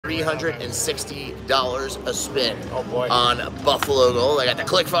$360 a spin boy. on Buffalo Gold. I got the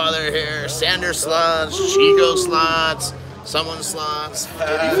Clickfather here, Sander slots, Chico slots, someone slots,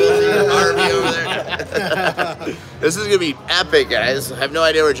 Harvey over there. This is gonna be epic, guys. I have no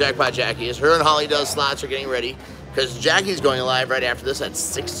idea where Jackpot Jackie is. Her and Holly Does slots are getting ready because Jackie's going live right after this at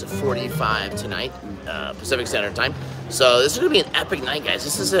 6:45 tonight, Pacific Standard Time. So this is gonna be an epic night, guys.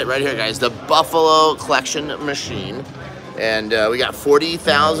 This is it right here, guys. The Buffalo Collection Machine, and we got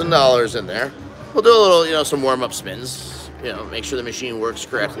 $40,000 in there. We'll do a little, you know, some warm-up spins. You know, make sure the machine works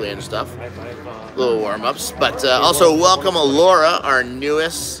correctly and stuff. Little warm-ups, but also welcome Laura, our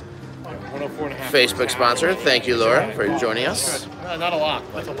newest Facebook sponsor. Thank you, Laura, for joining us. Not a lot.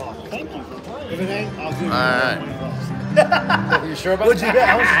 That's a lot. Thank you. Everything? I'll do. All right. Are you sure about that? What'd you get?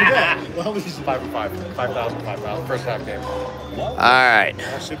 How much did you get? How much did you 5 for 5. 5,000. First half game. All right.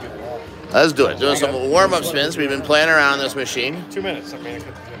 That should be a lot. Let's do it. Doing some warm-up spins. We've been playing around this machine. 2 minutes. I mean, it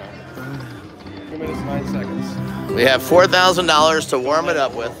could, you know. 2 minutes, 9 seconds. We have $4,000 to warm it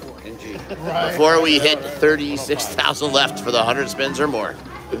up with before we hit 36,000 left for the 100 spins or more.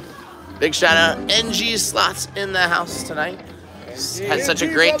 Big shout out, NG Slots in the house tonight. Had such a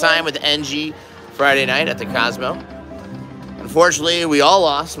great time with NG Friday night at the Cosmo. Unfortunately, we all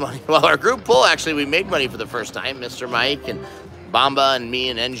lost money. Well, our group pool, actually, we made money for the first time. Mr. Mike and Bamba and me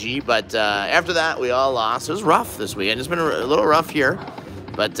and NG. But after that, we all lost. It was rough this weekend. It's been a little rough here,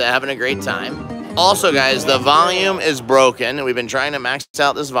 but having a great time. Also, guys, the volume is broken. We've been trying to max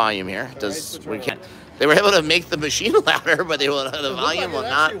out this volume here. We can't. They were able to make the machine louder, but the volume will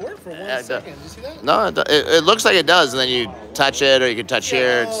not. Worked for 1 second. Did you see that? No, it looks like it does, and then you touch it, or you can touch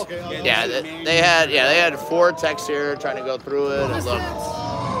here. It's, yeah, they had 4 techs here trying to go through it. And look, look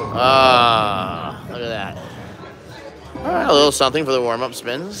at that. All right, a little something for the warm-up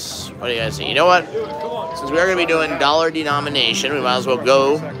spins. What do you guys see? You know what? Since we are going to be doing dollar denomination, we might as well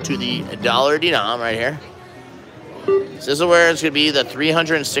go to the dollar denom right here. This is where it's going to be the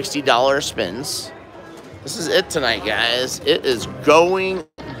 $360 spins. This is it tonight, guys. It is going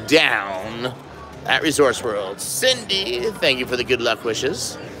down at Resource World. Cindy, thank you for the good luck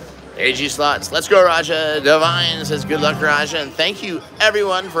wishes. AG Slots, let's go, Raja. Divine says good luck, Raja. And thank you,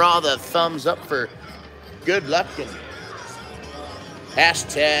 everyone, for all the thumbs up for good luck and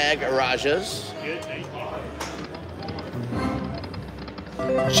hashtag Rajas.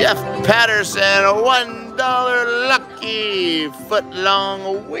 Jeff Patterson, a $1 lucky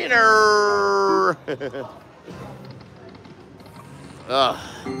foot-long winner. Oh.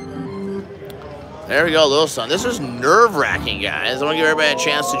 There we go, little son. This is nerve-wracking, guys. I want to give everybody a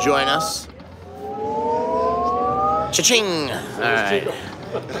chance to join us. Cha-ching! All right.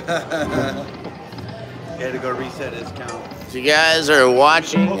 He had to go reset his count. If you guys are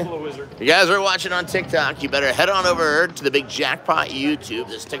watching, on TikTok, you better head on over to the Big Jackpot YouTube.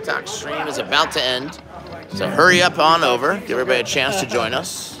 This TikTok stream is about to end, so hurry up on over. Give everybody a chance to join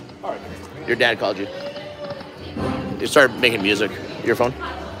us. Your dad called you. You started making music. Your phone?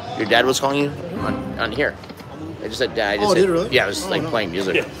 Your dad was calling you on here. I just said dad. Did it really? Yeah, it was like playing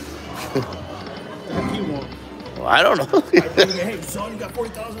music. Yeah. Well, I don't know. Hey, son, you got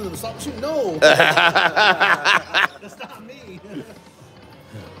 40,000 in the slot machine? No. That's not me.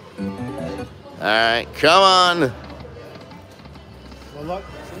 All right, come on. Good luck.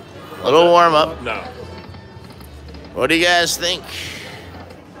 Little warm up. No. What do you guys think?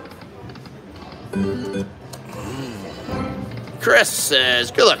 Chris says,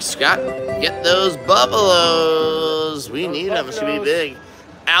 good luck, Scott. Get those buffaloes. We need them. It's going to be big.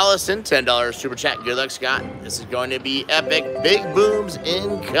 Allison, $10 super chat. Good luck, Scott. This is going to be epic. Big booms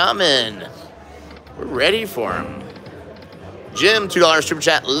incoming. We're ready for them. Jim, $2 super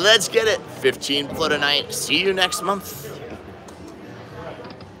chat. Let's get it. 15 flow tonight. See you next month.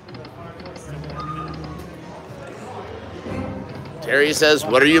 Terry says,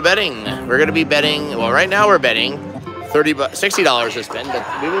 what are you betting? We're going to be betting, well, right now we're betting $60 a spin, but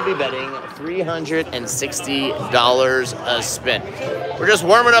we will be betting $360 a spin. We're just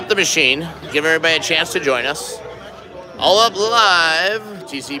warming up the machine, giving everybody a chance to join us. All up live,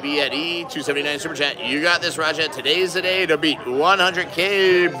 TCB at E279 Super Chat. You got this, Raja. Today's the day to beat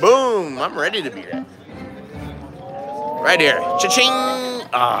 100K. Boom. I'm ready to beat it. Right here. Cha-ching.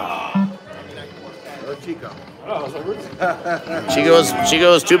 Ah. Oh, Chico.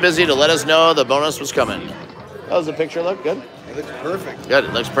 Chico was too busy to let us know the bonus was coming. How does the picture look? Good? It looks perfect. Good.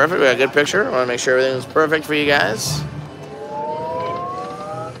 It looks perfect. We got a good picture. I want to make sure everything's perfect for you guys.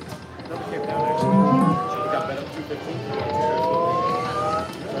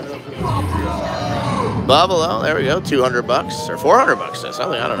 Buffalo, there we go. $200 or $400 or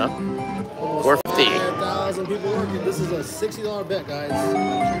something. I don't know. 450. 1,000 people working. This is a $60 bet, guys.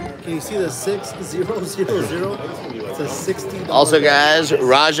 Can you see the 6000? It's a $60. Also, guys,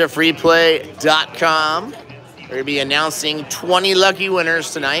 RajaFreePlay.com. We're going to be announcing 20 lucky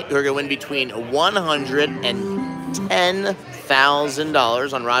winners tonight who are going to win between $100 and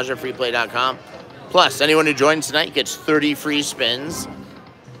 $10,000 on RajaFreePlay.com. Plus, anyone who joins tonight gets 30 free spins,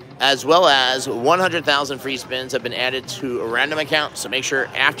 as well as 100,000 free spins have been added to a random account. So make sure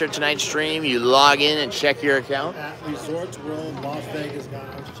after tonight's stream, you log in and check your account. At Resorts World, Las Vegas, guys.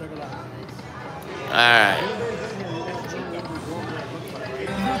 Check it out. All right.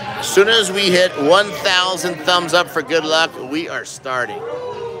 As soon as we hit 1,000 thumbs up for good luck, we are starting.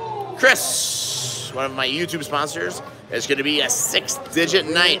 Chris, one of my YouTube sponsors, is going to be a 6-digit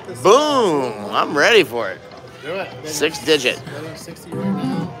night. Boom! I'm ready for it. Do it. 6-digit. 60 right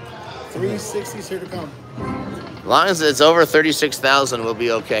now. 360 here to come. As long as it's over 36,000, we'll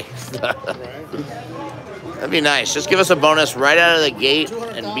be okay. That'd be nice. Just give us a bonus right out of the gate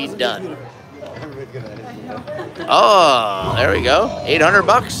and be done. Oh, there we go. 800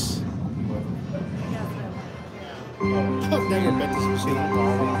 bucks. I've never bet this machine on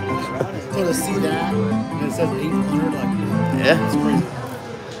power. So to see that, and it says 800, like, Yeah. it's crazy.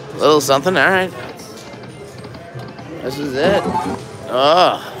 Little something. All right. This is it.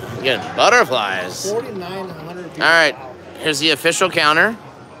 Oh, we're getting butterflies. 4,900 people. All right. Here's the official counter.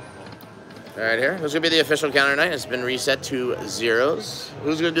 Right here. Who's going to be the official counter tonight? It's been reset to zeros.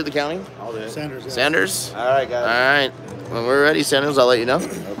 Who's going to do the counting? I'll do it. Sanders. Yeah. Sanders? All right, All guys. right. When we're ready, Sanders, I'll let you know.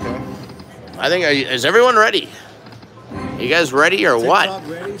 Okay. I think, is everyone ready? You guys ready or what? TikTok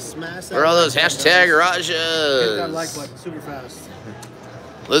ready? Smash that Where are all those like hashtag button, guys. Hit that like Rajas? button super fast.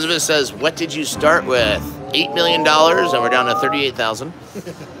 Elizabeth says, what did you start with? $8 million, and we're down to 38,000.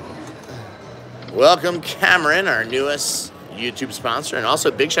 Welcome, Cameron, our newest YouTube sponsor, and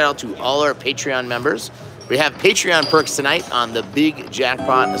also big shout out to all our Patreon members. We have Patreon perks tonight on the Big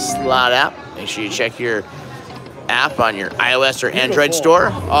Jackpot slot app. Make sure you check your app on your iOS or Android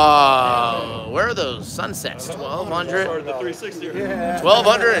store. Oh, where are those sunsets? 1,200. The 360.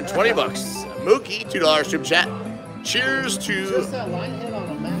 1,220 bucks. Mookie, $2 super chat. Cheers Just to that line hit on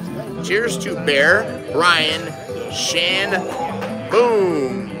the max bet. cheers to Bear, Brian, Shan,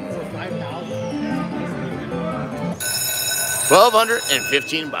 boom. For 5,000.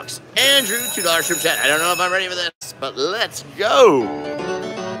 1,215 bucks. Andrew, $2 super chat. I don't know if I'm ready for this, but let's go.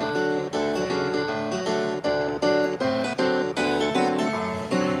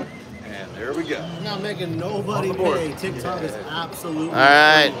 And there we go. I'm not making nobody pay. TikTok is absolutely. All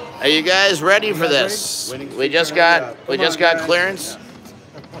right, are you guys ready for this? We just got clearance.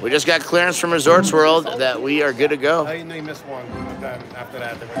 We just got clearance from Resorts World that we are good to go. You know you missed one, but then after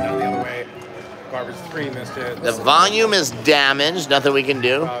that, they went down the other way. Garbage 3 missed it. The volume is damaged. Nothing we can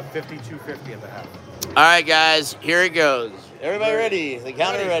do. 52.50 at the half. All right, guys, here it goes. Everybody ready? The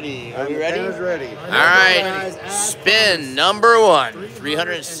counter ready? Are we ready? Counter's ready. All right, spin number one,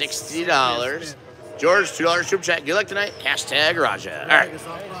 $360. George, $2 super chat. Good luck tonight. Hashtag Raja. All right.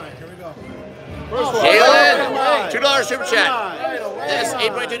 Here we go. Kaylin, $2 super chat. This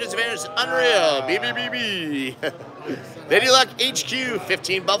 8.2 disadvantage is unreal. BBBB. Lady Luck HQ,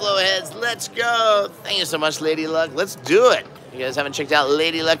 15 Buffalo heads. Let's go. Thank you so much, Lady Luck. Let's do it. You guys haven't checked out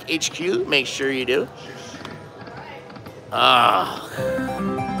Lady Luck HQ? Make sure you do. Oh,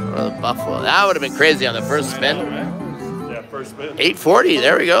 the Buffalo. That would have been crazy on the first spin. Yeah, first spin. 840.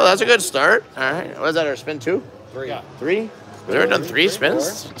 There we go. That's a good start. All right. What is that? Our spin two? Three. Three? We've never done three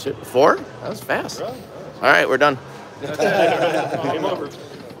spins? Two, four? That was fast. All right, we're done. Game over.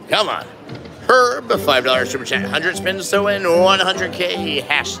 Come on. Herb, $5 super chat. 100 spins to win 100K.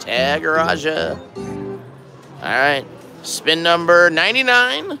 Hashtag Raja. All right. Spin number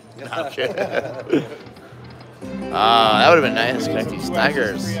 99. Okay. That would have been nice. Connect these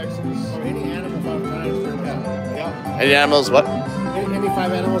tigers. Or any animal 5 times. Yeah. Any animals? What? Any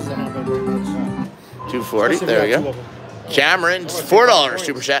 5 animals that happen. 240. There we go. Cameron, $4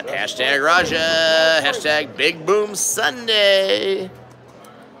 super chat. Hashtag Raja. Hashtag Big Boom Sunday.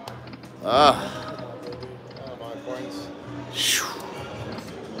 Where's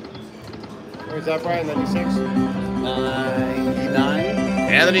that, Brian? 96? 99.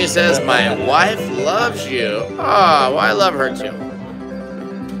 Anthony says, my wife loves you. Oh, well, I love her too.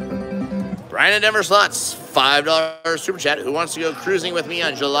 Brian at Denver Slots, $5 super chat. Who wants to go cruising with me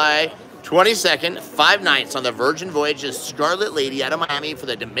on July 22nd, 5 nights on the Virgin Voyages Scarlet Lady out of Miami for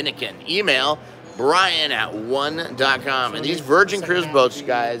the Dominican? Email brian@one.com. And these Virgin Cruise boats,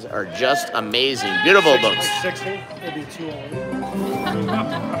 guys, are just amazing. Beautiful boats. 60? Maybe 2 only.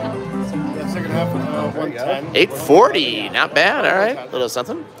 Second half, 110. 840, not bad. All right, little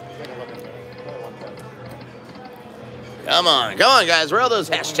something. Come on, guys. Where are those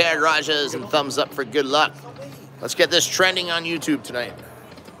hashtag Rajas and thumbs up for good luck? Let's get this trending on YouTube tonight.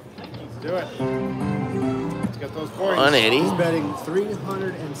 Let's do it. Let's get those coins. 180. He's betting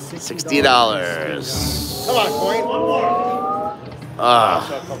 $360. $60. Come on, coin. One more.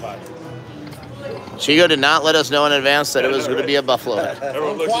 Come back. Chico did not let us know in advance that it was going to be a buffalo head. If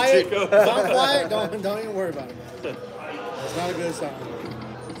I'm quiet, don't even worry about it, man. It's not a good sign.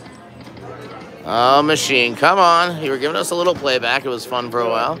 Oh, machine, come on. You were giving us a little playback. It was fun for a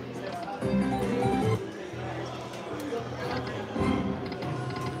while.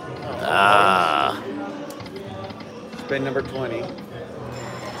 Spin number 20.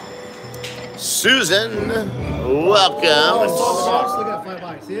 Susan, Oh, welcome. look at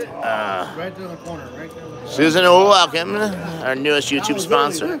 $5. See it? Right there in the corner. Right there. Susan, welcome. Our newest YouTube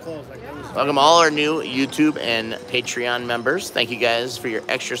sponsor. Welcome all our new YouTube and Patreon members. Thank you guys for your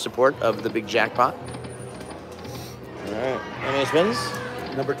extra support of the Big Jackpot. All right, how many spins?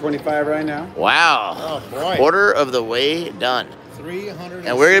 Number 25 right now. Wow, Oh, boy. quarter of the way done. 300.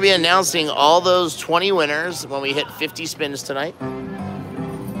 And we're going to be announcing all those 20 winners when we hit 50 spins tonight.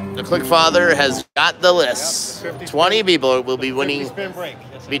 The Clickfather has got the list. 20 people will be winning Spin break.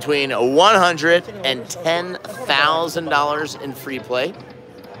 between $100 and $10,000 in free play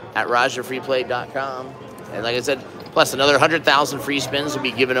at RajahFreePlay.com. And like I said, plus another 100,000 free spins will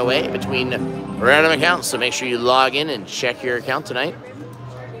be given away between random accounts. So make sure you log in and check your account tonight.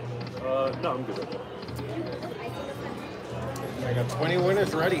 No, I'm good. I got 20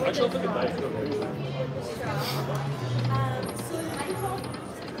 winners ready.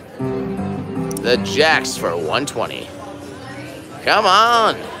 The Jacks for 120. Come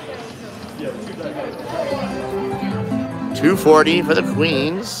on. 240 for the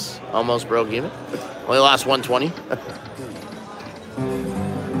Queens. Almost broke even. Only lost 120.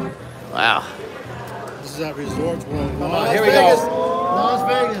 Wow. This is at Resorts World. Come on, here we go. Las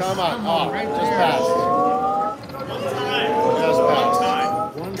Vegas. Come on. Oh, right just there. passed. Just passed.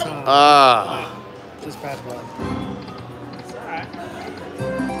 One time. Just passed by.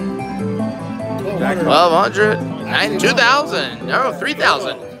 1,200. 2,000. No,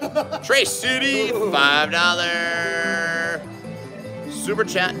 3,000. Trace City, $5. Super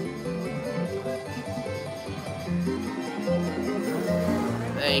chat.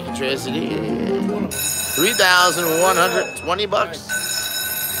 Thank you, Trace City. 3,120 bucks.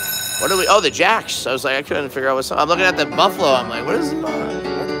 What are we? Oh, the Jacks. I was like, I couldn't figure out what's. I'm looking at the Buffalo. I'm like, what is it?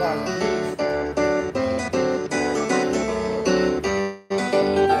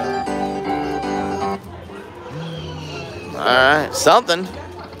 All right, something.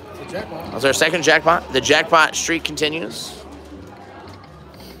 That's our second jackpot. The jackpot streak continues.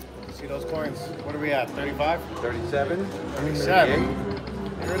 See those coins? What are we at? 35? 37. 37.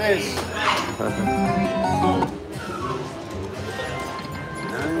 Here it is.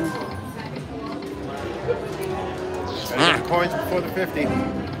 30 coins before the 50.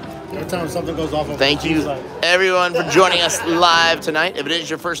 Every time something goes off. Thank you, everyone, for joining us live tonight. If it is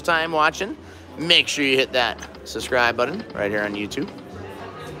your first time watching, make sure you hit that subscribe button right here on YouTube.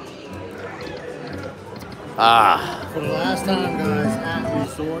 For the last time, guys, at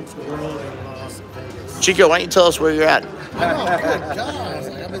Resorts World in Las Vegas. Chico, why don't you tell us where you're at? Oh, good gosh.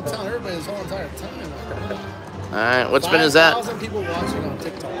 Like, I've been telling everybody this whole entire time. All right, what spin is that? 5,000 people watching on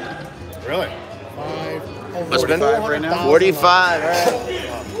TikTok. Really? What's spin? 45 right now? 45. All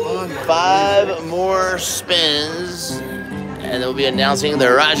right. 5 more spins, and they'll be announcing the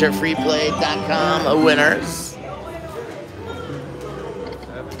RajahFreePlay.com winners.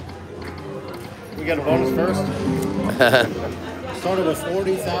 We got a bonus first? Started with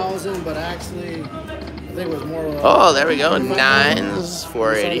 40,000, but actually, I think it was more. Oh, there we go. 9s,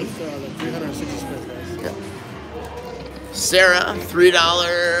 480. 360 spins, guys. Sarah,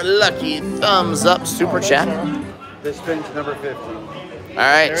 $3 lucky thumbs up super chat. This spin's number 50. All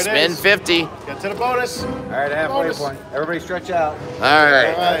right, There it spin is. 50. Get to the bonus. All right, halfway Bonus. point. Everybody stretch out. All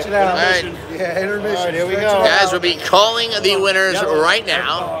right. All Stretch it out. right. Yeah, intermission. All right, here we Stretch go. it out. Guys, we'll be calling the winners right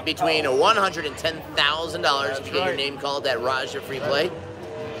now between $100 and $10,000 if you get your name called at Rajah Free Play.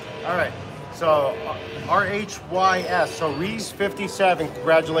 All right. So, RHYS. So, Reese 57.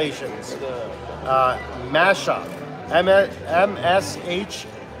 Congratulations. Mashup.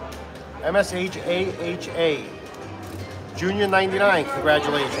 MSHAHA. Junior 99.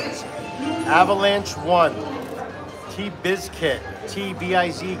 Congratulations. Avalanche 1. T-Bizkit.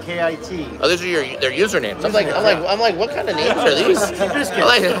 T-B-I-Z-K-I-T. Oh, those are their usernames. I'm like, what kind of names are these?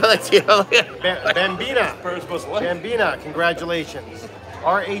 Bambina. Bambina, congratulations.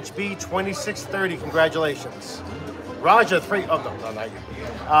 RHB 2630, congratulations. Raja 3, oh no, not you.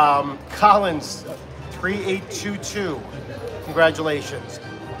 Collins 3822. Congratulations.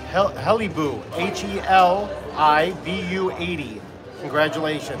 Heliboo, Helibu 80.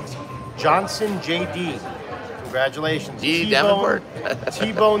 Congratulations. Johnson JD. Congratulations. Davenport.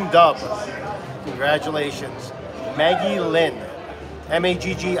 T-Bone Dub. Congratulations. Maggie Lynn.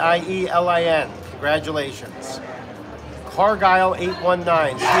 Maggielin. Congratulations. Cargile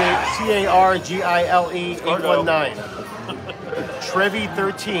 819. Cargile 819. Trevi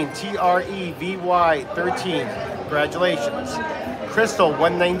 13. Trevy 13. Congratulations. Crystal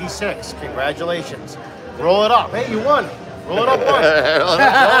 196. Congratulations. Roll it up. Hey, you won. Roll it up one. Roll it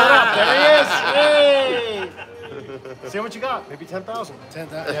up. There he is. Hey. See what you got. Maybe 10,000.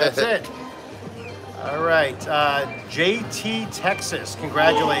 10,000. That's it. All right. JT Texas.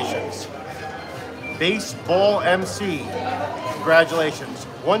 Congratulations. Baseball MC. Congratulations.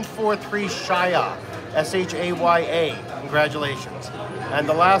 143 Shaya. Shaya. Congratulations. And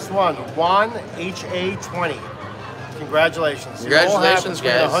the last one, Juan HA20. Congratulations. Congratulations,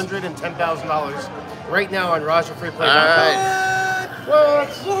 guys. $100,000 and $10,000 right now on RogerFreePlay.com. All right. What?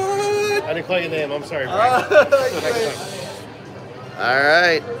 I didn't call your name. I'm sorry, Brian. All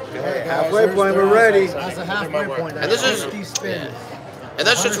right. Hey, halfway point, we're ready. That's a halfway point. And this is- 50 spins. And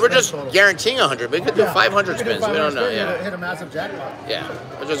that's just, we're just guaranteeing 100. We could do 500 We could do spins. We don't know. 500 spins, Yeah. Hit a massive jackpot. Yeah.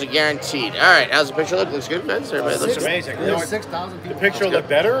 Which is a guaranteed. All right. How's the picture look? Looks good, guys? Everybody looks It's amazing. You know There's what? 6,000 people. The picture will look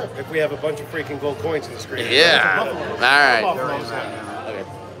better if we have a bunch of freaking gold coins in the screen. Yeah. All right.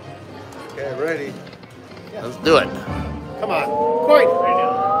 Okay, ready. Let's do it. Come on. Coin.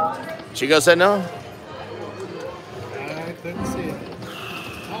 Chico said no? I couldn't see it.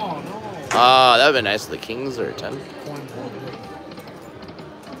 Oh, no. Oh, that would be nice. The Kings are 10. Coin.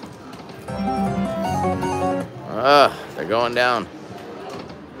 They're going down.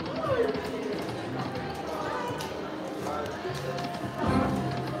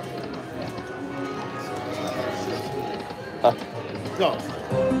 No.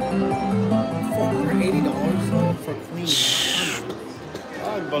 $480 for clean.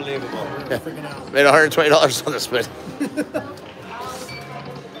 Unbelievable. Freaking out. Made $120 on the spin.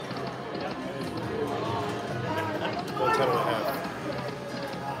 Well, 10 and a half.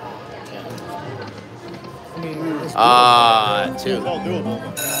 I mean, it's Two. It's all doable.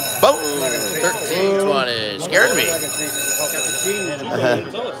 Boom! 1320. Scared me.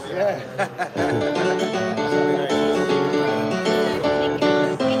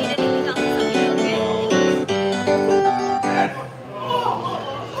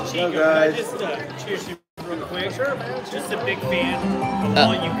 Hello, guys. Just cheers you real quick. Sure, man. Just a big fan of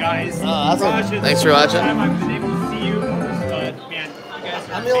all you guys. Awesome. Raj, it's Thanks for the watching. first time I've been able to see you, but man, you guys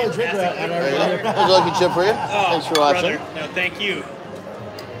are I'm the only drinker fantastic. out of everybody. There's a lucky chip for you. Oh, Thanks for watching. brother. No, thank you.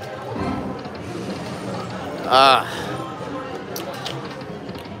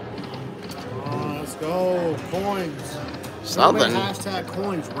 Let's go. Coins. Something. Hashtag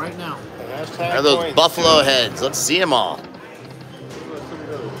coins right now. Hashtag Are those coins. buffalo heads? Let's see them all.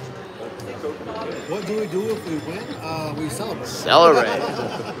 What do we do if we win? We celebrate. Celebrate.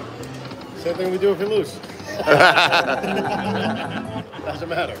 Same thing we do if we lose. Doesn't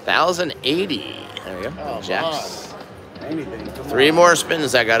matter. 1,080. There we go. Oh, Jacks. Anything. Come 3 on. more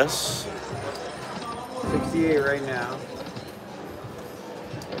spins that got us. 68 right now.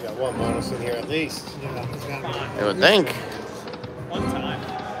 We got one bonus in here at least. Yeah, it's gotta be. I would think. One time.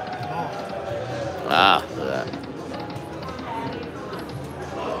 Ah, look at that.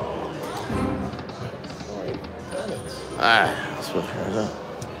 All right, let's flip her up.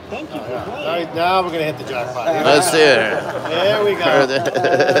 Thank you. All right, now we're gonna hit the jackpot. Let's do it. There we go. Let's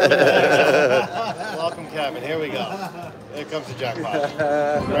Welcome, Kevin. Here we go. Here comes the jackpot.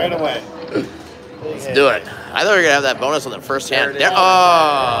 Right away. do it. I thought we were gonna have that bonus on the first hand. There, oh,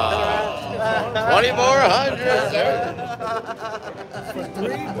 2,400. For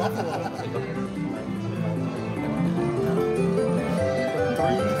 3 Buffalo.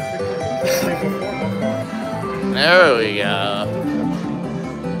 There we go.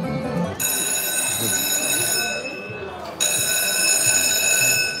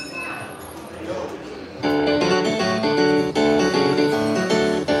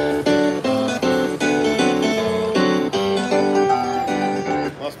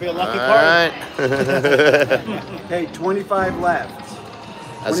 Must be a lucky All card. right. Okay, 25 left.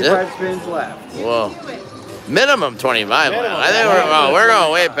 That's 25 it. spins left. Whoa. Minimum 25. Minimum. I think we're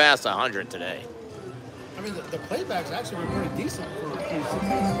going way past 100 today. I mean, the playbacks actually were pretty decent for 360.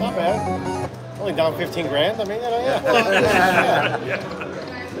 Not bad. Only down 15 grand. I mean, yeah.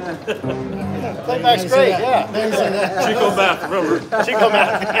 Playback's great. Yeah. Chico math, remember? Chico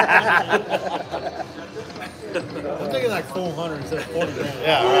math. thinking like 400 instead of 40 grand.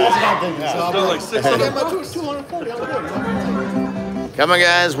 Yeah, That's right. what I'm thinking. Yeah, So still I'm like 600. Yeah, my 240. I'm good. Come on,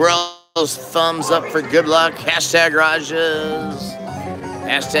 guys. We're all those thumbs up for good luck. Hashtag Rajas.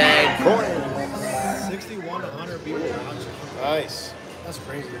 Hashtag coins. 61 to 100 people watching. Nice. That's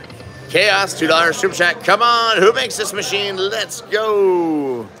crazy. Chaos, $2 super chat. Come on. Who makes this machine? Let's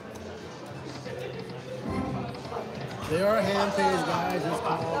go. They are hand pays, guys. It's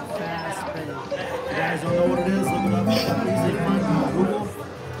called fast pay. If you guys don't know what it is, look it up. It's easy to find on Google.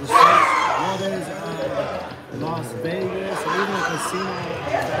 Just search what is Las Vegas or even a casino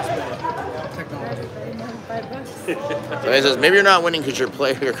fast pay technology. So he says, maybe you're not winning because your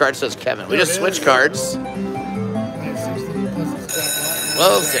card says Kevin. We just switch cards. 960 plus it's jackpot.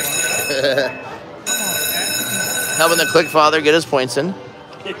 Well, 60. Helping the Click Father get his points in.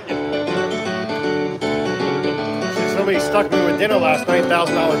 Somebody stuck me with dinner last night,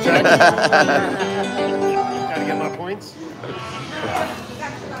 $1,000 check. Gotta get my points.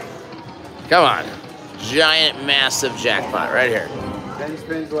 Come on. Giant, massive jackpot right here. 10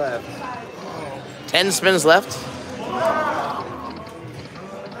 spins left. 10 spins left.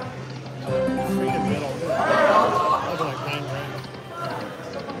 Freaking middle. That was like 9 grand.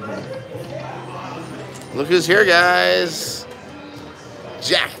 Look who's here, guys.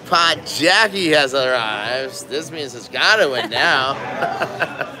 Jackpot Jackie has arrived. This means it's got to win now.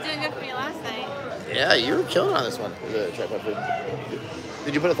 Doing good for me last night. Yeah, you were killing on this one. The tripod food.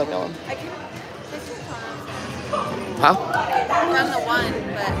 Did you put a thumbnail on? I can. Huh? I'm the one,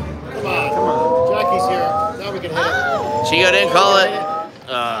 but. Come on. Jackie's here. Now we can hit it. Oh! Chico didn't call it.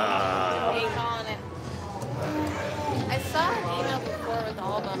 I ain't calling it. I saw an email before with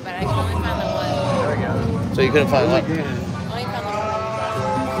all of them, but I can only find the one. There we go. So you couldn't find one? Only found the one.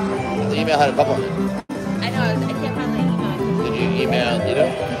 The email had a couple of them. I know. I can't find the email. Did you email Lito?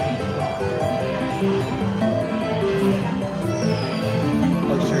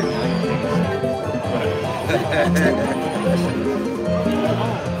 Oh, sure.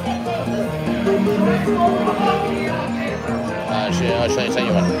 I'll send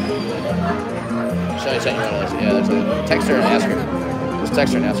you one. Send you one of those. Yeah, there's a text her and ask her. Just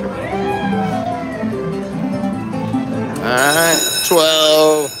text her and ask her. Alright,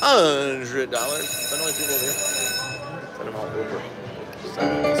 $1,200. Send all these people over here. Send them all over.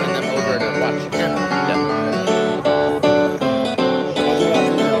 Send them over to watch. Yeah.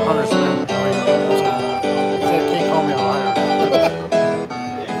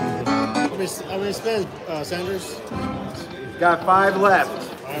 How many spins, Sanders? Got 5 left.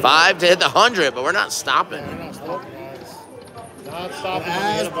 5 to hit the 100, but we're not stopping. We're not stopping, guys. Not stopping.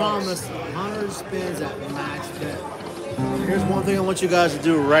 As promised, 100 spins at max bet. Here's one thing I want you guys to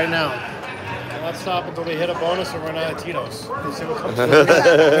do right now. Not stop until we hit a bonus and run out of Tito's. Let's see what comes through.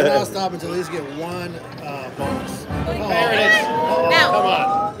 We're not stopping until at least get one bonus. There it is. Now. Come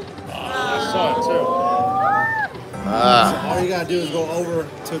on. Oh, I saw it too. All you gotta do is go over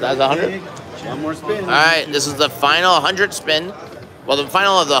to That's the 100? big One more spin. Alright, this is the final 100 spin. Well, the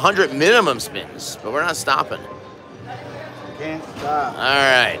final of the 100 minimum spins, but we're not stopping. Can't stop.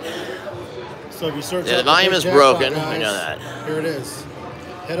 Alright. So if you search Yeah, the up volume Big is Jackpot, broken. guys, We know that. Here it is.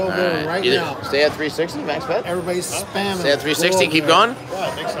 Head over Alright. right Either now. stay at 360, max bet? Everybody's spamming. Stay at 360, Go keep over going? Yeah, I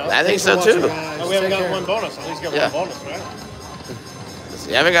think so. I think Thanks so for watching, too. guys. Oh, we haven't Take got care. one bonus. At least get Yeah. one bonus, right?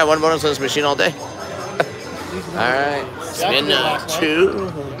 You haven't got one bonus on this machine all day. Alright. Spin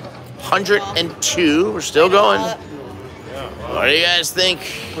 202. We're still going. What do you guys think?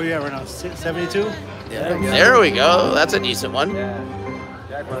 What are you at right now? 72? There we go. That's a decent one.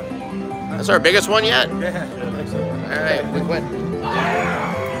 Jackpot. That's our biggest one yet. Yeah. Alright, quick win.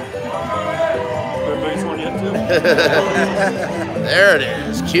 Everybody's one yet too. There it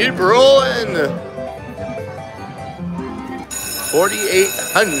is. Keep rolling.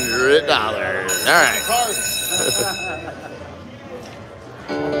 $4,800. Alright.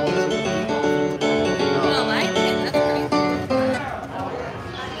 Well, I think that's pretty cool.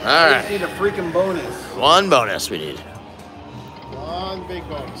 Alright. Need a freaking bonus. One bonus we need. One big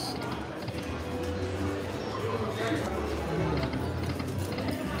bonus.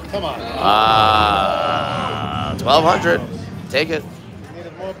 Come on. 1,200. Take it.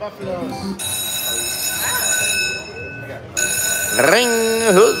 Needed more buffaloes. Ring.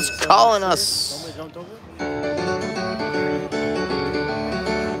 Who's calling us? Somebody jumped over?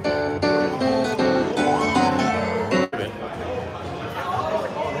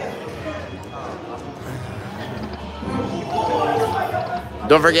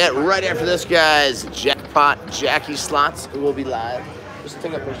 Don't forget, right after this, guys, Jackpot Jackie slots will be live. Just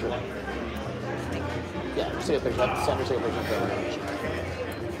take a picture. Yeah, just take a picture. Sandra, take a picture.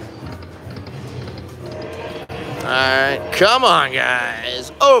 right, come on,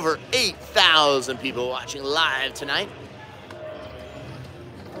 guys. Over 8,000 people watching live tonight.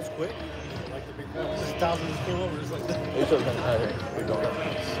 That was quick. Like the big one. Just thousands came over just like that.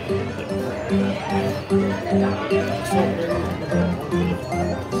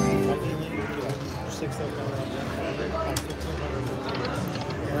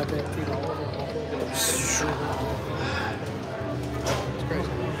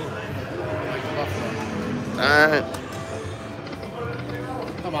 All right.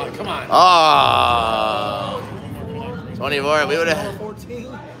 Come on, come on. Oh, 24. We would have.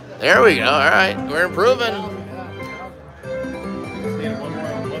 There we go. All right, we're improving.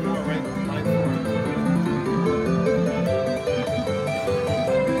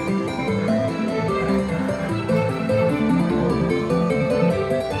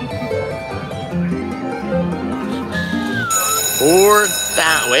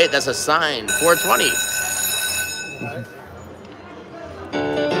 Wait, that's a sign. 420.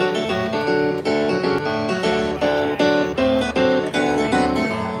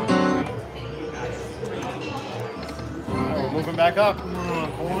 We're moving back up.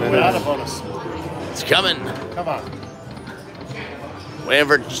 Without a bonus. It's coming. Come on. Waiting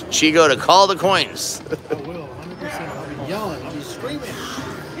for Chico to call the coins. I will, 100%. I'll be yelling. I'll be screaming.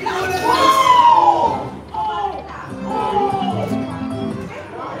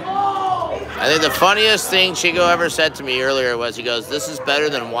 I think the funniest thing Chico ever said to me earlier was, he goes, "This is better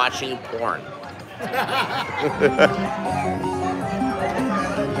than watching porn." Here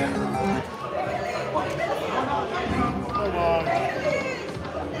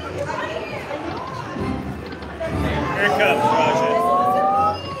it comes,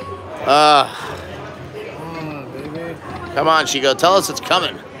 Come on, Chico, tell us it's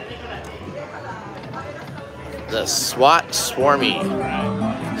coming. The SWAT Swarmy.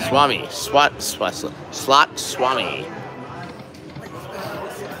 Slot Swami.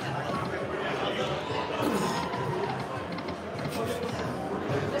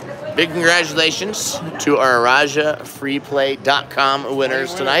 Big congratulations to our RajaFreePlay.com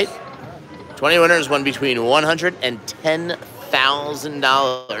winners tonight. 20 winners won between $100,000 and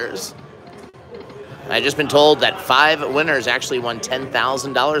 $10,000. I've just been told that 5 winners actually won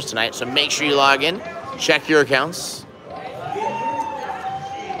 $10,000 tonight, so make sure you log in, check your accounts.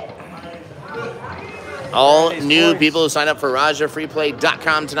 All new people who sign up for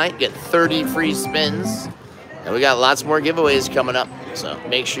RajaFreePlay.com tonight get 30 free spins. And we got lots more giveaways coming up, so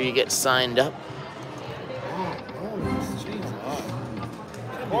make sure you get signed up.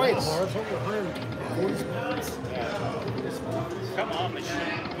 Points. Come on, machine.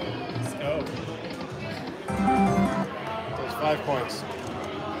 Let's go. Those 5 points.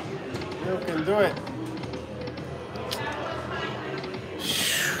 You can do it.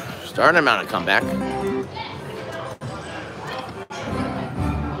 Starting amount of comeback.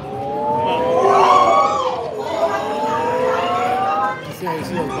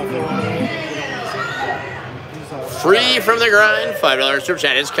 Free from the grind, $5 super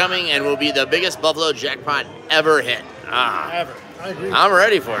chat is coming and will be the biggest Buffalo jackpot ever hit. Ever. I agree. I'm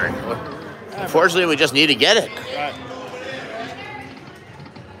ready for it. Unfortunately, we just need to get it. Right.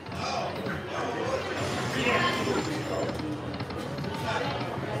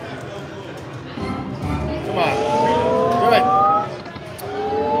 Come on. Do it.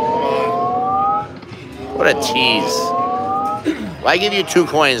 Come on. What a tease. Why give you 2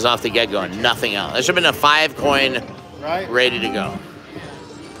 coins off the get-go and nothing else? There should have been a 5 coin Right. ready to go.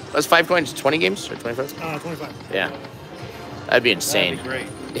 Was 5 coins 20 games or 25? 25. Yeah. That'd be insane. That'd be great.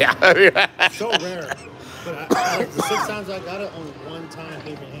 Yeah. So rare. But the 6 times I got it, only 1 time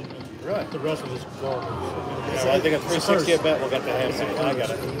paper hand. Really? The rest was just garbage. Yeah, well, I think a 360 bet we'll get the hand. I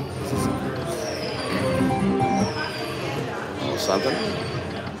got it. Something.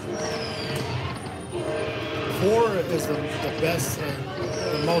 4 is the best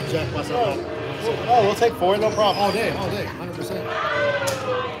and the most jackpots I've got. Oh, we'll take 4, no problem. All day, 100%.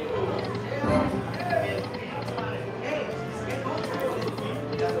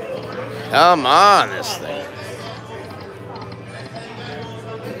 Come on, this thing.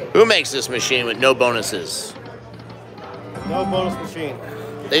 Who makes this machine with no bonuses? No bonus machine.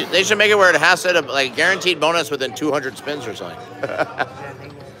 They should make it where it has to have like guaranteed bonus within 200 spins or something.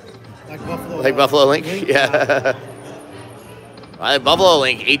 Like Buffalo Link? Yeah. Buffalo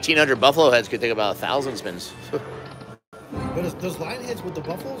Link, 1,800 Buffalo heads could take about 1,000 spins. But those line hits with the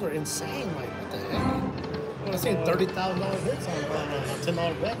Buffaloes are insane. Like, what the heck? I've seen $30,000 hits on a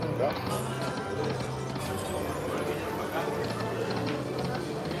 $10 bet.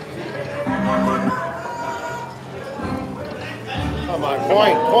 Come on,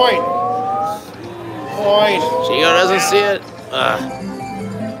 coin. coin. Chico doesn't see it.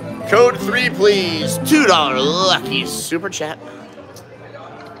 Code 3, please. $2 lucky super chat.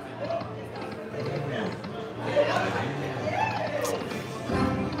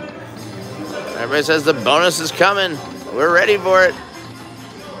 Everybody says the bonus is coming. We're ready for it.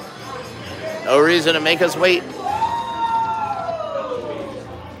 No reason to make us wait.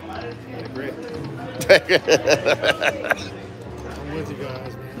 I'm with you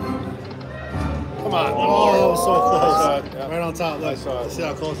guys, man. Come on. Oh, that was so close. Yeah. Right on top. Look, I saw it. see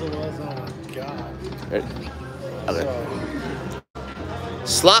how close it was? Oh my god. Okay.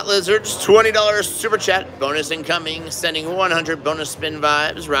 Slot Lizards, $20 super chat. Bonus incoming. Sending 100 bonus spin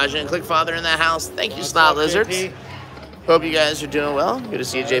vibes. Raja and Clickfather in the house. Thank you, Slot Lizards. JP. Hope you guys are doing well. Good to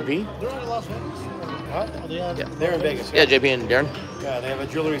see you, JP. They're in Las Vegas. What? Oh, they have, Yeah. They're in Vegas. Yeah, JP and Darren. Yeah, they have a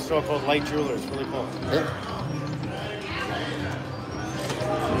jewelry store called Light Jewelers. Really cool. Yeah.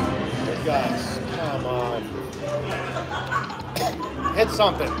 Good guys. Come on. Hit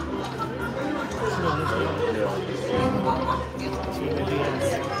something.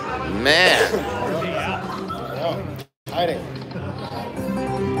 Man. Oh, hiding.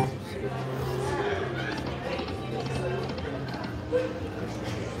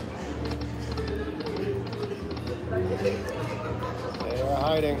 They are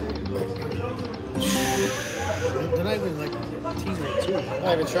hiding. They're not even like teasing it too. They're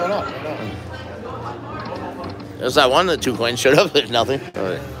not even showing up. I know. There's that one, the 2 coins showed up. There's nothing. See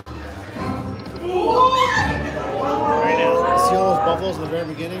all those buffaloes in the very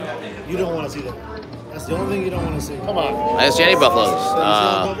beginning? You don't want to see them. That's the only thing you don't want to see. Come on. I didn't see any buffaloes. So you see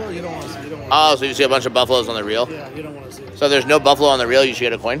a buffalo? You don't want to see. You don't want Oh, so you see a bunch of buffaloes on the reel? to. Yeah, you don't want to see it. So there's no buffalo on the reel, you should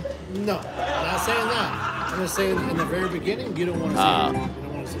get a coin? No, I'm not saying that. I'm just saying in the very beginning, you don't want to see it. You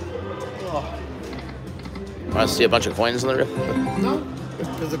don't want to see it. Want to see a bunch of coins on the reel? No,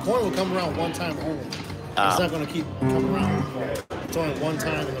 because the coin will come around one time only. It's not going to keep coming around. It's only one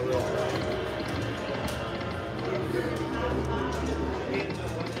time in the reel.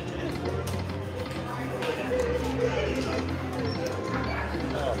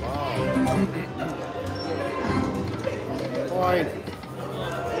 Coin.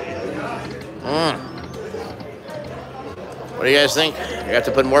 What do you guys think? You have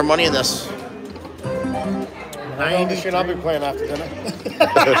to put more money in this. 90 should not be playing after dinner.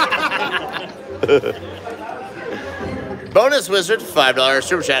 Bonus Wizard, $5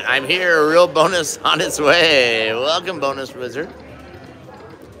 super chat. I'm here. Real bonus on its way. Welcome, Bonus Wizard.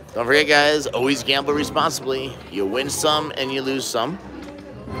 Don't forget, guys, always gamble responsibly. You win some and you lose some.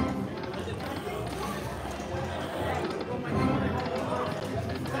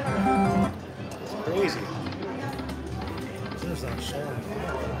 Crazy. It's not showing.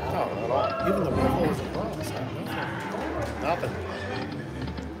 No, not at all. Even the buffaloes are wrong. It's not Nothing.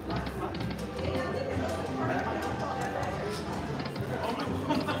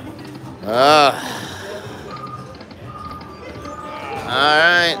 All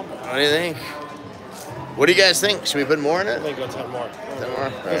right. What do you think? What do you guys think? Should we put more in I it? think go 10 more. 10 more?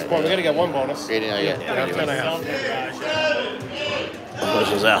 At this point, we got to get one bonus. Yeah, Yeah, 10 and a half.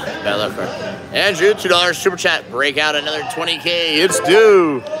 Pushes out. Bad luck for Andrew, $2 super chat. Break out another 20K. It's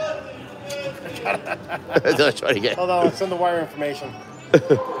due. Another 20K. Hold on, let's send the wire information. All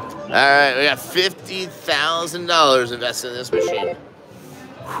right, we got $50,000 invested in this machine.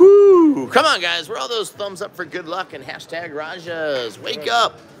 Whoo! Come on, guys. Where are all those thumbs up for good luck and hashtag Rajas? Wake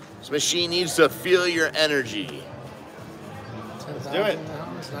up. This machine needs to feel your energy. Let's do it.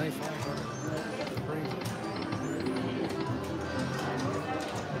 It's 9,500. Crazy.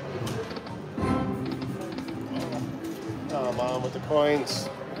 Oh, Mom, with the coins.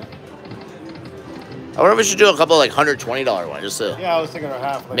 I wonder if we should do a couple like $120 ones just to Yeah, I was thinking of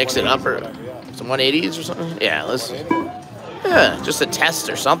half. Like mix it up, or whatever, yeah. some 180s or something. Yeah, let's. 180. Yeah, just a test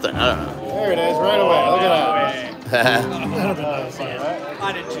or something. I don't know. There it is, right away. Look at that.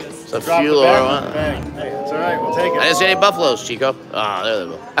 I did just. It's a Drop fuel the or back. what? Bang. Hey, it's all right. We'll take I it. didn't see any buffaloes, Chico. Ah, there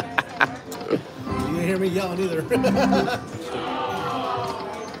they go. You didn't hear me yelling either.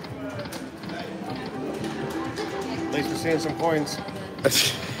 At least we're seeing some coins.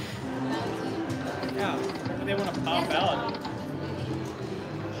 Yeah, they want to pop out.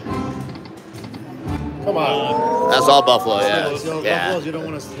 Come on. That's all buffalo, yeah. So Yeah. buffaloes, you don't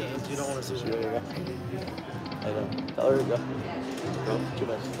want to see. You don't want to see. There you go. Tell her to go. Go. 2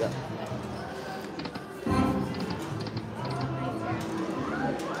 minutes. Go.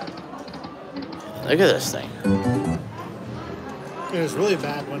 Look at this thing. It's really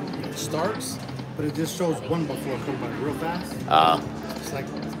bad when it starts, but it just shows one buffalo come by real fast. It's like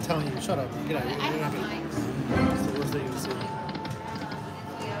telling you, shut up, get out of here. You're not gonna. It's the worst thing you can see.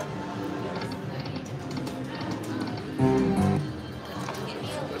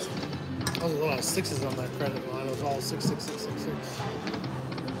 sixes on that credit line. It was all 66666.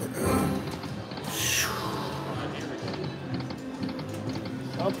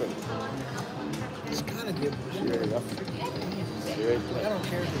 Something. It's gotta give. There you go. I don't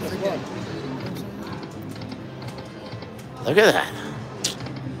care if it's again. Look at that.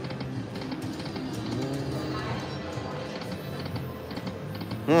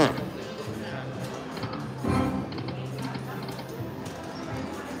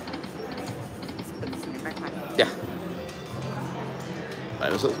 Yeah.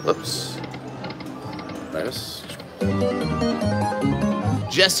 Minus, oops. Minus.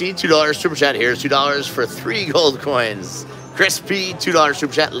 Jesse, $2 super chat. Here's $2 for 3 gold coins. Crispy, $2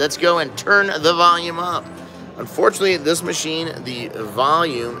 super chat. Let's go and turn the volume up. Unfortunately, this machine, the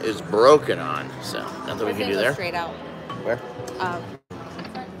volume is broken on, so nothing we can do there. Straight out. Where?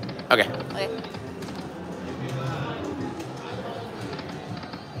 Okay. Okay.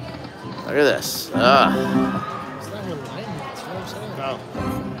 Look at this. It's not really line nuts, you know what I'm saying? No.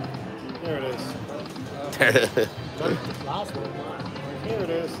 There it is. Jump the last one. Here it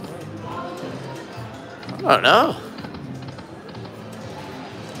is. Oh no.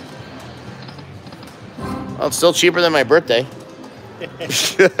 Well, it's still cheaper than my birthday. What do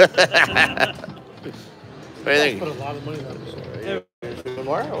you think? Put a lot of money on this.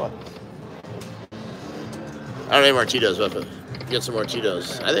 More or what? I don't need more Tito's, but get some more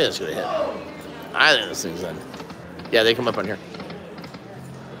Tito's. I think it's gonna hit. I think this thing's done. Yeah, they come up on here.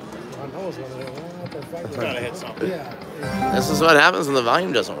 I know it's gonna hit. What the fuck? It's gotta hit something. Yeah. This is what happens when the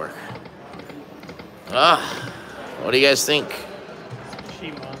volume doesn't work. What do you guys think?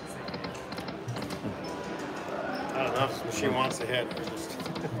 She wants I don't know if this machine wants to hit. Or just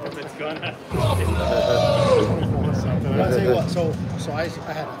if it's gonna. I'll tell you what. So I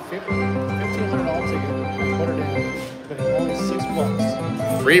had a $1,500 ticket. I put it in, but it only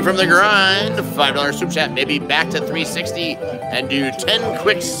 $6. Free from the grind, $5 super chat. Maybe back to 360 and do 10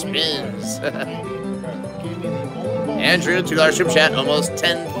 quick spins. Andrew, $2 super chat. Almost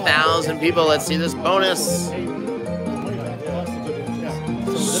 10,000 people. Let's see this bonus.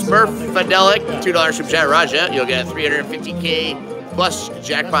 Smurfadelic, $2 super chat. Raja, you'll get 350K plus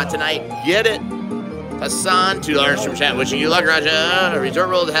jackpot tonight. Get it. Hassan, $2 super chat. Wishing you luck, Raja. Resort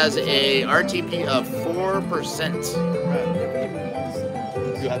World has a RTP of 4%.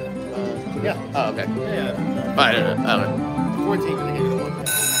 You have it? yeah. Oh, okay. Yeah. I don't know. 14 gonna hit one.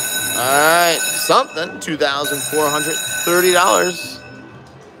 All right, something. $2,430.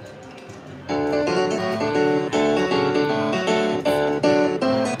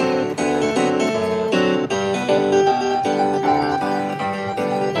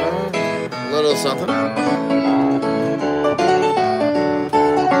 Little something.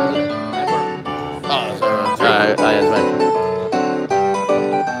 Oh, sorry.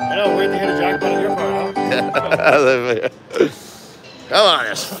 I know, weird to hit a jackpot on your part, huh? Come on,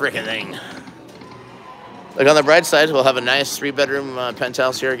 this freaking thing. Look, on the bright side, we'll have a nice 3-bedroom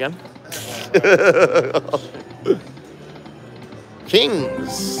penthouse here again.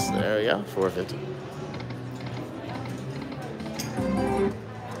 Kings. There we go, 450.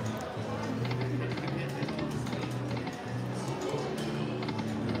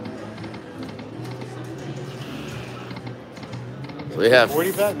 We have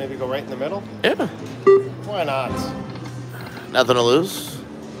 40 bet, maybe go right in the middle. Yeah. Why not? Nothing to lose.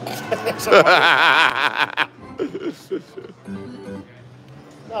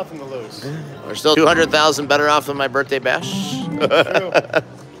 Nothing to lose. We're still 200,000 better off than my birthday bash. True.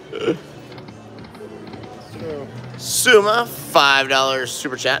 True. Suma, $5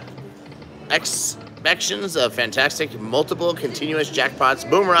 super chat. Expectations of fantastic multiple continuous jackpots.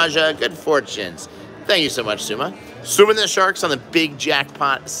 Boom Raja, good fortunes. Thank you so much, Suma. Swimming the Sharks on the Big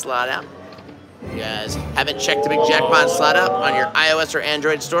Jackpot slot app. You guys haven't checked the Big Jackpot slot app on your iOS or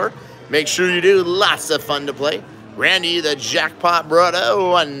Android store? Make sure you do. Lots of fun to play. Randy, the Jackpot brought a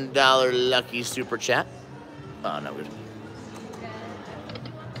 $1 lucky super chat. Oh, no good.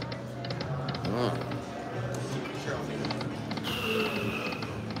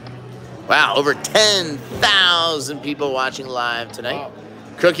 Wow, over 10,000 people watching live tonight. Wow.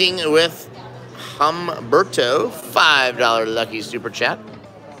 Cooking with Humberto, $5 lucky super chat.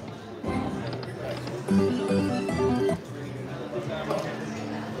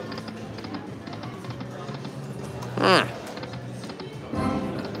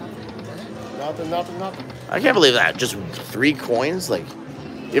 Nothing. I can't believe that. Just 3 coins? Like,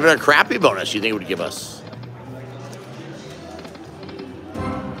 even a crappy bonus you think it would give us.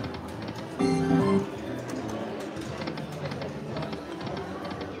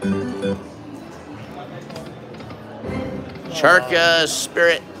 Charka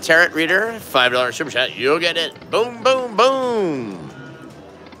Spirit, Tarot Reader, $5 super chat. You'll get it. Boom, boom, boom.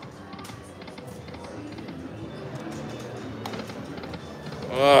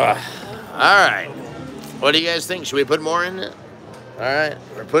 Ugh. All right. What do you guys think? Should we put more in it? All right.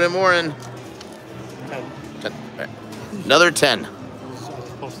 We're putting more in. 10. All right. Another 10.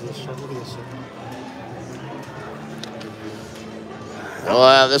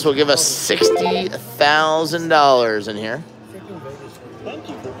 Well, this will give us $60,000 in here. Thank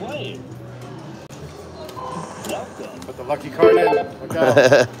you for playing. Put the lucky card in. Look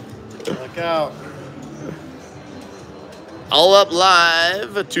out. Look out. All Up Live,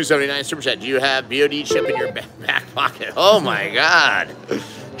 $2.79 super chat. Do you have BOD chip in your back pocket? Oh my God.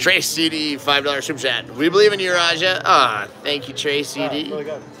 Trace CD, $5 super chat. We believe in you, Raja. Ah, thank you, Trace CD. Really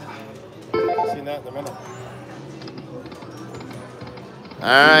good. Seen that in a minute. All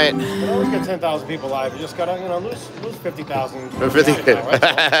right. You always get 10,000 people live. You just gotta, lose 50,000. Or 50.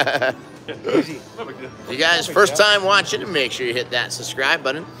 Easy. You guys, first time watching, make sure you hit that subscribe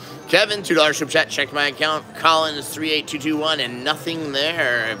button. Kevin, $2 super chat. Check my account. Collins, 38221, and nothing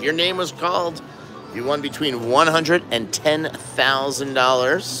there. If your name was called, you won between $100,000 and $10,000.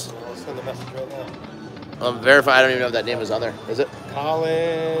 I'll send a message right now. Verify. I don't even know if that name is on there. Is it?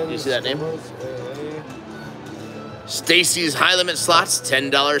 Collins. Do you see that name? Stacy's High Limit Slots,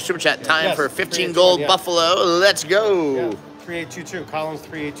 $10 super chat. Time for 15 gold Buffalo. Let's go. Yeah. 3822. Collins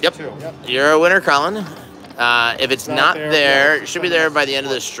 3822. Yep. You're a winner, Colin. If it's not there, it should be there by the end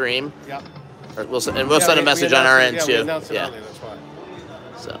of the stream. Yep. Or we'll send a message on our end too. We announced it earlier, that's why.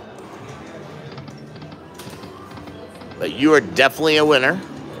 So, but you are definitely a winner,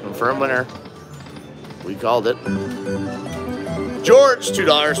 confirmed winner. We called it. George,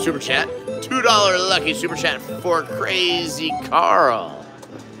 $2 super chat. $2 lucky super chat for Crazy Carl.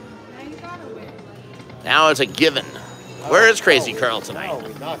 Now it's a given. Where is Crazy Carl tonight? No,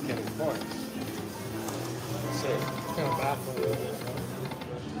 we're not getting points. Let's see. Kind of baffling.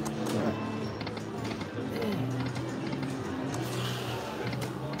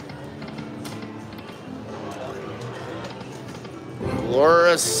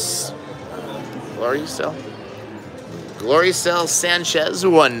 Gloricel Sanchez,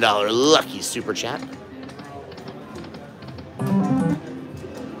 $1 lucky super chat.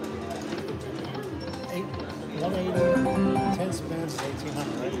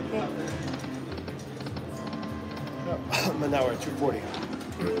 But now we're at 240.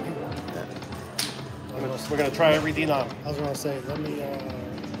 We're gonna try everything on. I was gonna say, let me,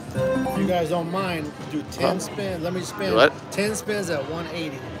 if you guys don't mind, do 10 spins. Let me spin What? 10 spins at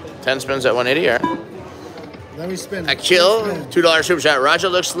 180. 10 spins at 180, all right. Let me spin. Akil, $2 super chat. Raja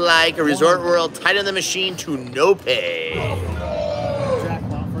looks like a Resort World Tighten the Machine to no pay.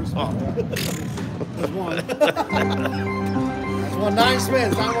 Jackpot first one. There's one. There's one. 9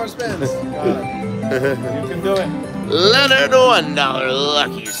 spins. 9 more spins. You can do it. Leonard, $1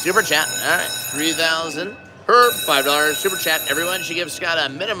 lucky super chat. All right, 3,000. Herb, $5 super chat. Everyone should give Scott a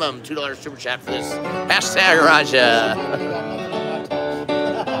minimum $2 super chat for this. Hashtag Raja.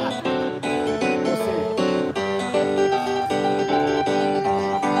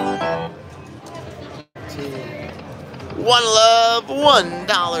 One Love,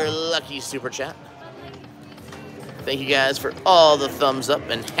 $1 lucky super chat. Thank you guys for all the thumbs up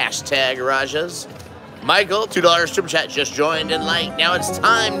and hashtag Rajas. Michael, $2 super chat, just joined in light. Now it's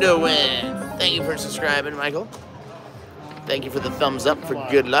time to win. Thank you for subscribing, Michael. Thank you for the thumbs up for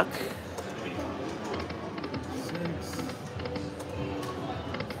good luck. 6,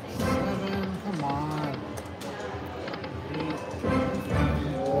 7, come on. 8,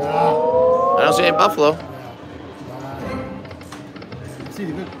 I don't see any Buffalo. 9. See,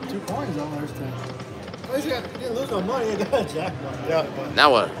 you got 2 coins on last time. At least you didn't lose no money. You got a jackpot. Yeah.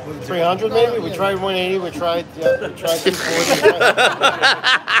 Now what? 300 maybe? We tried 180. We tried 240.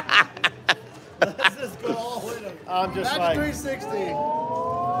 Let's just go all the way to. I'm just Back like, to 360.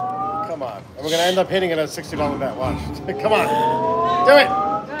 come on. And we're gonna end up hitting it at a $60 bet. Watch. Come on. Do it.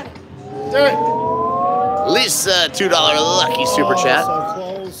 Do it. Lisa, $2 lucky super chat. So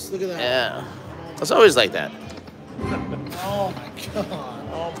close. Look at that. Yeah. It's always like that. Oh my god.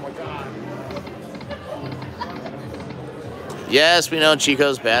 Oh my god. Yes, we know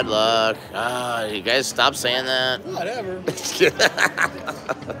Chico's bad luck. Ah, you guys stop saying that. Whatever.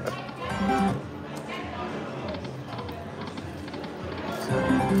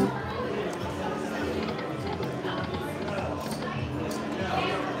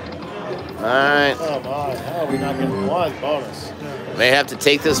 All right. Come on. How are we not getting one bonus? May have to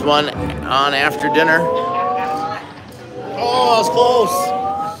take this one on after dinner. Oh, it's close.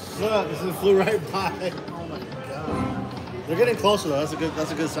 Look, this flew right by. Oh my god. They're getting closer though.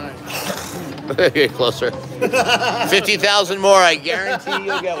 That's a good sign. Get closer. 50,000 more. I guarantee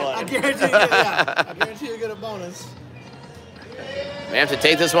you'll get one. I guarantee you'll get a bonus. We have to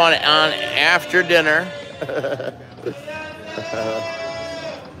take this one on after dinner.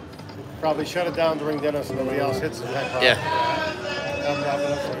 Probably shut it down during dinner so nobody else hits the jackpot. Yeah.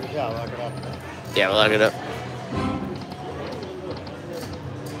 Yeah, lock it up. Yeah, we'll lock it up.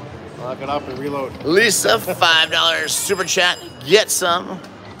 Lock it up and reload. Lisa, $5 super chat. Get some.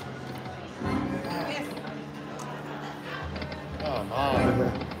 Come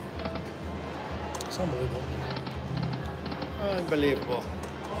on. It's unbelievable. Unbelievable.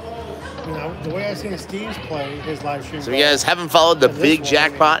 You know, the way I've seen Steve's play his live stream. So if you guys haven't followed the Big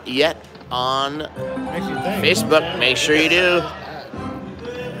Jackpot yet on Facebook, make sure you do.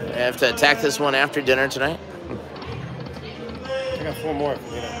 I have to attack this one after dinner tonight. I got 4 more.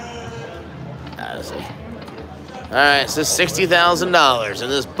 Honestly. All right, so $60,000 in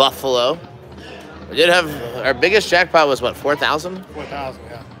this Buffalo. We did have our biggest jackpot was what, 4,000? 4,000,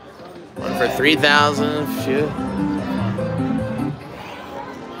 yeah. One for 3,000. Shoot.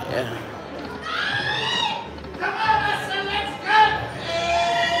 Yeah.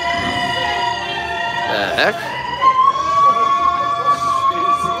 The heck?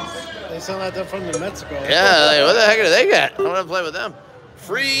 They sound like they're from New Mexico. Yeah, like, what the heck do they get? I want to play with them.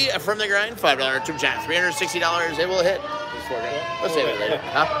 Free from the grind, $5 tube chat, $360. It will hit. Let's save it later.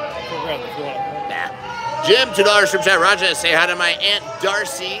 Huh? Nah. Jim, $2 tube chat. Roger, say hi to my Aunt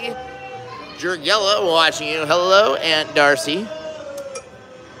Darcy Jurgella watching you. Hello, Aunt Darcy.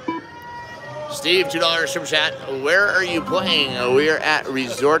 Steve, $2 super chat. Where are you playing? We're at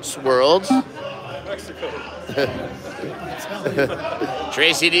Resorts World. Mexico.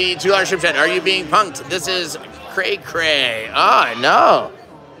 Tracy D, $2 super chat. Are you being punked? This is cray cray. Oh, no.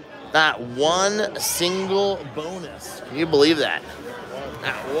 Not one single bonus. Can you believe that?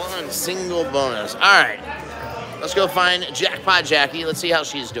 Not one single bonus. All right. Let's go find Jackpot Jackie. Let's see how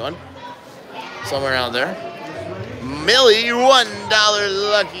she's doing. Somewhere out there. Millie,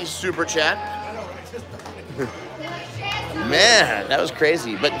 $1 lucky super chat. Man, that was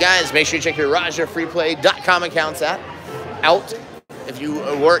crazy. But guys, make sure you check your RajaFreePlay.com accounts out. If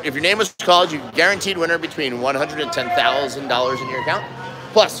your name was called, you're guaranteed winner between $100,000 and $10,000 in your account.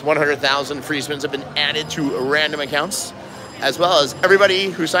 Plus 100,000 free spins have been added to random accounts. As well as everybody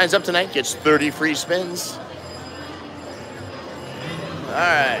who signs up tonight gets 30 free spins. All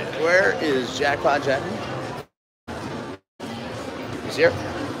right, where is Jackpot Jackie? He's here.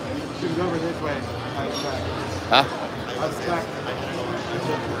 She's over this way. Huh? I was back.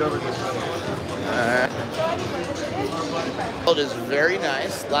 She's over this way. It is very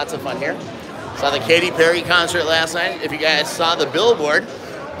nice. Lots of fun here. Saw the Katy Perry concert last night. If you guys saw the billboard,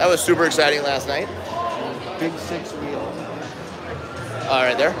 that was super exciting last night. Big 6 wheel. All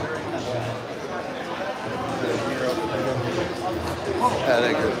right, there.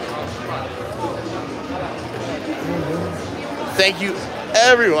 Thank you,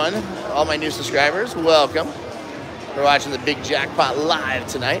 everyone, all my new subscribers. Welcome. We're watching the Big Jackpot live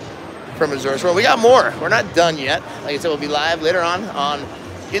tonight from Resorts World. We got more. We're not done yet. Like I said, we'll be live later on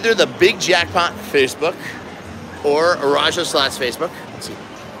either the Big Jackpot Facebook or Raja Slots Facebook. Let's see.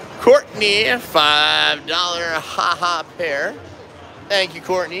 Courtney, $5 haha pair. Thank you,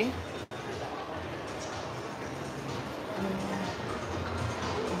 Courtney.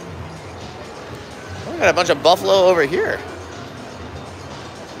 Oh, we got a bunch of buffalo over here.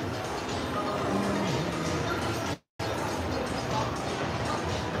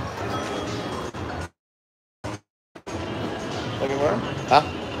 Looking for him? Huh?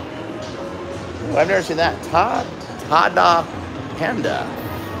 Ooh, I've never seen that. Tada Panda.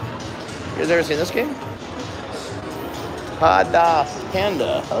 You guys ever seen this game? Tada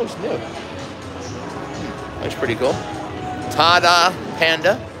Panda. That looks new. Looks pretty cool. Tada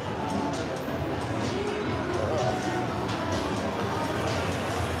Panda.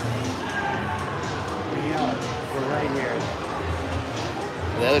 We're right here.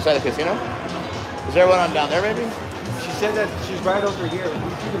 The other side of the casino? Is there one on down there, maybe? She said that she's right over here. We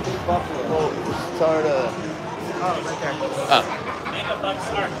see the big buffalo. Well, tell her to... Oh, right there. Oh.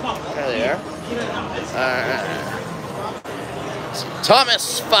 There they are. Alright.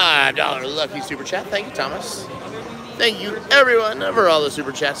 Thomas, $5 lucky super chat. Thank you, Thomas. Thank you, everyone, for all the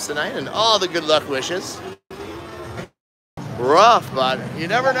super chats tonight and all the good luck wishes. Rough, but you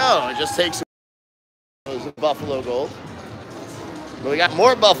never know. It just takes Buffalo Gold. But we got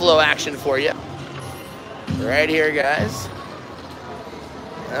more Buffalo action for you. Right here, guys.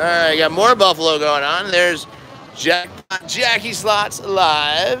 Alright, got more Buffalo going on. There's Jackie Slots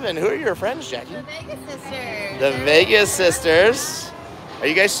live. And who are your friends, Jackie? The Vegas sisters. The Vegas sisters. Are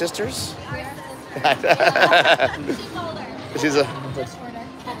you guys sisters? She's a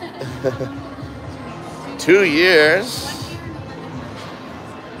 2 years.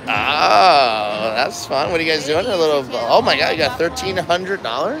 Oh, that's fun. What are you guys doing? A little. Oh my God, you got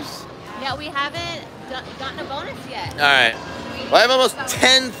 $1,300. Yeah, we haven't gotten a bonus yet. All right. Well, I have almost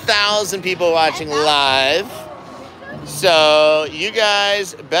 10,000 people watching live. So you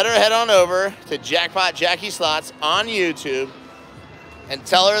guys better head on over to Jackpot Jackie Slots on YouTube and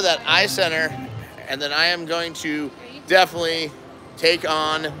tell her that I sent her, and then I am going to definitely take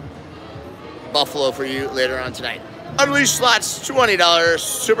on Buffalo for you later on tonight. Unleash Slots, $20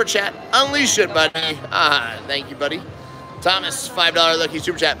 super chat. Unleash it, buddy. Thank you, buddy. Thomas, $5 lucky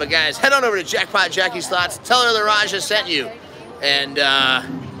super chat. But guys, head on over to Jackpot Jackie Slots. Tell her that Raja sent you, and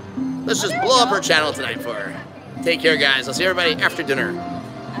let's just blow up her channel tonight for her. Take care, guys. I'll see everybody after dinner.